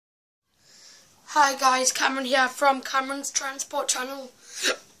Hi guys, Cameron here from Cameron's Transport Channel.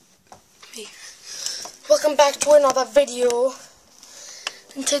 Welcome back to another video.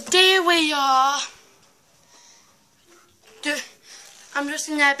 And today I'm just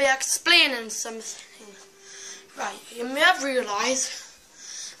going to be explaining something. Right, you may have realised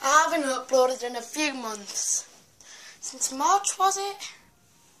I haven't uploaded in a few months. Since March, was it?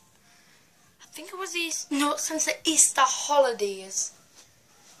 I think it was since the Easter holidays.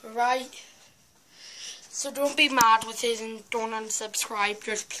 Right? So don't be mad with it and don't unsubscribe.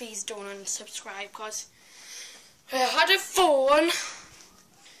 Just please don't unsubscribe, because I had a phone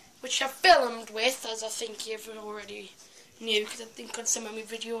which I filmed with, as I think you've already knew, because I think on some of my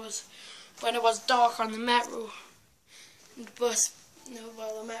videos when it was dark on the metro and the bus,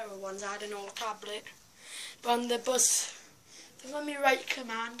 the metro ones I had an old tablet, but on the bus, the one my right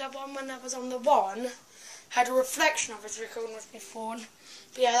commander one, when I was on the one, had a reflection of it recording with my phone.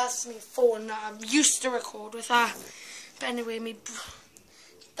 But yeah, that's my phone that I used to record with that. But anyway,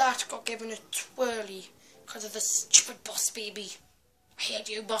 that got given a twirly because of the stupid boss baby. I hate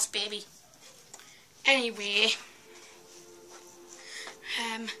you, boss baby. Anyway,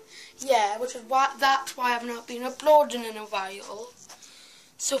 yeah, that's why I've not been uploading in a while.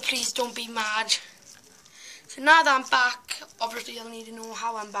 So please don't be mad. So now that I'm back, obviously you'll need to know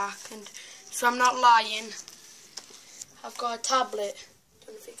how I'm back, and so I'm not lying. I've got a tablet.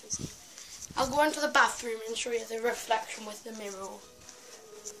 Don't know if you can see. I'll go into the bathroom and show you the reflection with the mirror.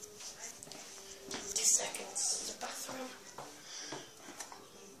 50 seconds. The bathroom.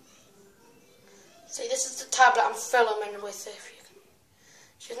 See, this is the tablet I'm filming with. This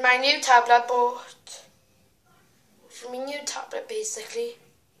is my new tablet I bought. This is my new tablet basically.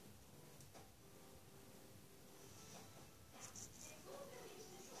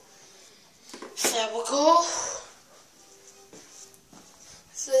 There we go.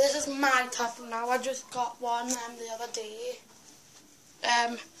 So this is my tablet now. I just got one the other day.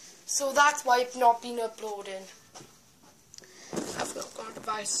 So that's why I've not been uploading. I've not got a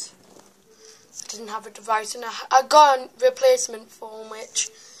device. I didn't have a device, and I got a replacement phone which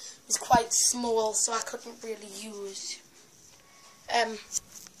is quite small, so I couldn't really use.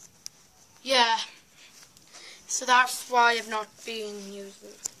 Yeah. So that's why I've not been using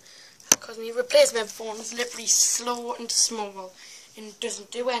it. Because my replacement phone is literally slow and small and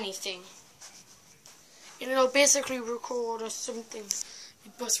doesn't do anything. It'll basically record or something. The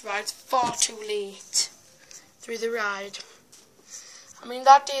bus ride's far too late through the ride. I mean,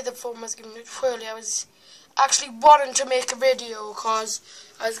 that day the phone was given a twirly, I was actually wanting to make a video because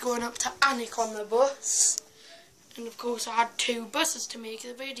I was going up to Anik on the bus. And of course I had two buses to make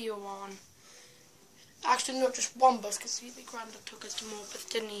a video on. Actually, not just one bus, because my granddad took us to Morpeth,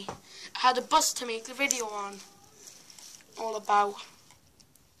 didn't he? I had a bus to make the video on, all about.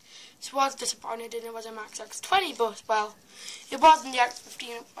 So I was disappointed, and it was a Max X20 bus. Well, it wasn't the X15,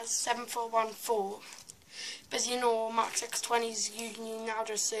 it was 7414. But as you know, Max X20s usually now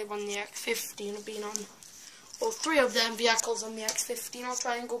just save on the X15. I've been on all three of them vehicles on the X15. I'll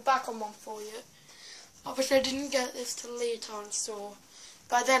try and go back on one for you. Obviously, I didn't get this till later on, so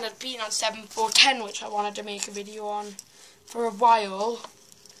by then I'd been on 7410, which I wanted to make a video on for a while.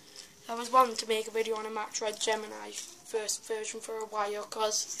 I was wanting to make a video on a Max Red Gemini first version for a while,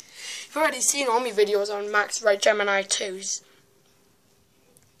 because you've already seen all my videos on Max Red Gemini 2s.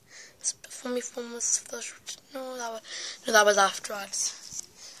 It's before my phone was flushed. No, that was afterwards.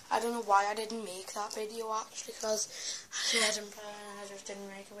 I don't know why I didn't make that video actually, because I hadn't planned and I just didn't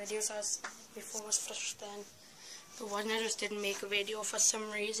make a video, so my phone was flushed then. I just didn't make a video for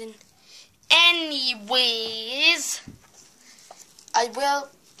some reason. Anyways, I will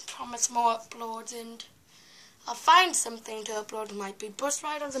promise more uploads, and I'll find something to upload. It might be bus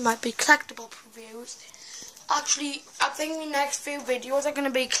riders, it might be collectible previews. Actually, I think the next few videos are going to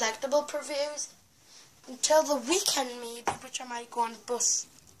be collectible previews until the weekend maybe, which I might go on the bus.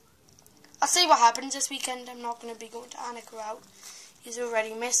 I'll see what happens this weekend. I'm not going to be going to Annika out. He's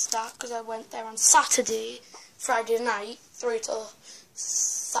already missed that because I went there on Saturday, Friday night, through till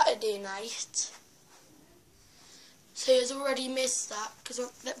Saturday night. So he's already missed that because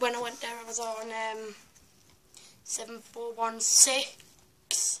when I went there I was on 7416,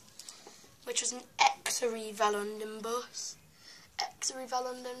 which was an X-Arriva London bus. X-Arriva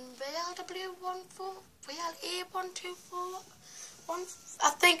London VLW14, VLA124.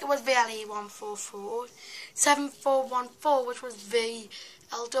 I think it was VLA144, 7414, which was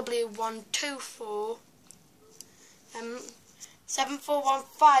VLW124,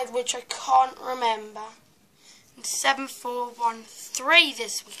 7415, which I can't remember, and 7413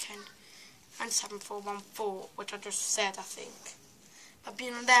 this weekend, and 7414, which I just said, I think. I've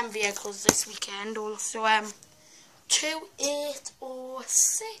been on them vehicles this weekend. Also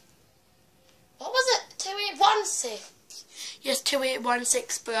 2806. What was it? 2816. Yes,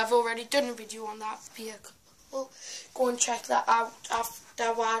 2816, but I've already done a video on that vehicle. Go and check that out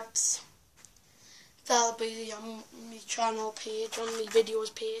afterwards. That'll be on my channel page, on my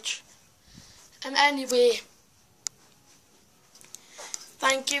videos page. Anyway,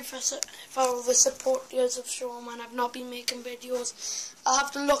 thank you for the support you have shown when I've not been making videos. I'll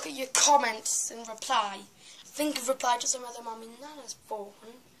have to look at your comments and reply. I think I've replied to some of them on my nana's phone,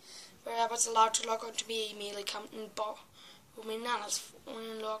 where I was allowed to log on to my email account and with my nana's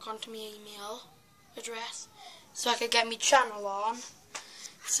phone and log on to my email address so I could get my channel on.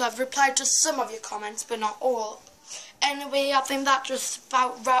 So I've replied to some of your comments, but not all. Anyway, I think that just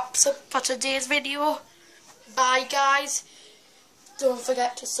about wraps up for today's video. Bye guys. Don't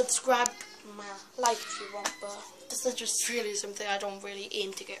forget to subscribe, like if you want, but this is just really something I don't really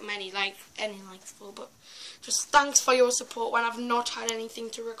aim to get any likes for, but just thanks for your support when I've not had anything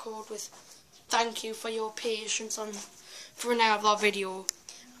to record with. Thank you for your patience for another video.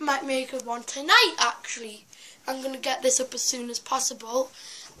 I might make one tonight actually. I'm going to get this up as soon as possible.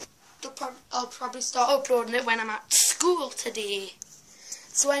 I'll probably start uploading it when I'm at school today.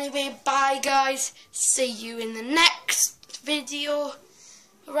 So anyway, bye guys. See you in the next video.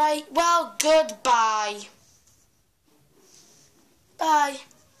 Right, well, goodbye. Bye.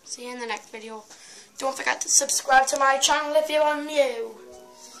 See you in the next video. Don't forget to subscribe to my channel if you are new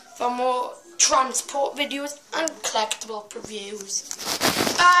for more transport videos and collectible reviews.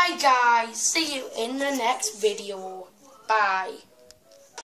 Bye guys. See you in the next video. Bye.